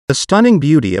The stunning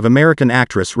beauty of American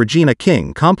actress Regina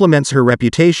King complements her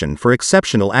reputation for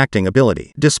exceptional acting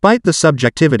ability. Despite the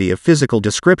subjectivity of physical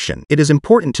description, it is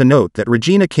important to note that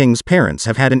Regina King's parents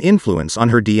have had an influence on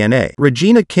her DNA.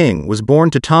 Regina King was born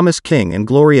to Thomas King and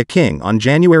Gloria King on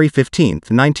January 15,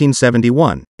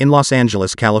 1971, in Los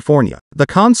Angeles, California. The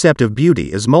concept of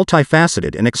beauty is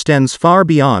multifaceted and extends far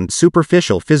beyond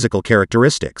superficial physical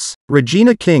characteristics.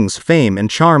 Regina King's fame and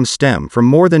charm stem from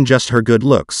more than just her good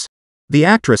looks. The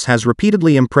actress has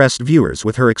repeatedly impressed viewers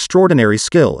with her extraordinary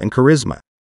skill and charisma.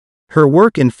 Her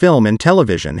work in film and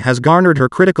television has garnered her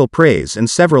critical praise and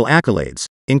several accolades,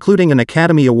 including an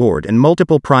Academy Award and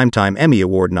multiple Primetime Emmy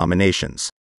Award nominations.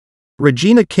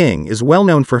 Regina King is well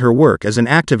known for her work as an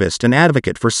activist and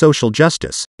advocate for social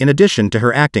justice, in addition to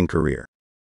her acting career.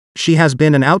 She has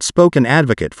been an outspoken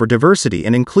advocate for diversity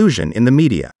and inclusion in the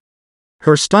media.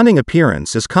 Her stunning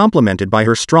appearance is complemented by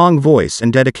her strong voice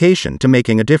and dedication to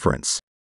making a difference.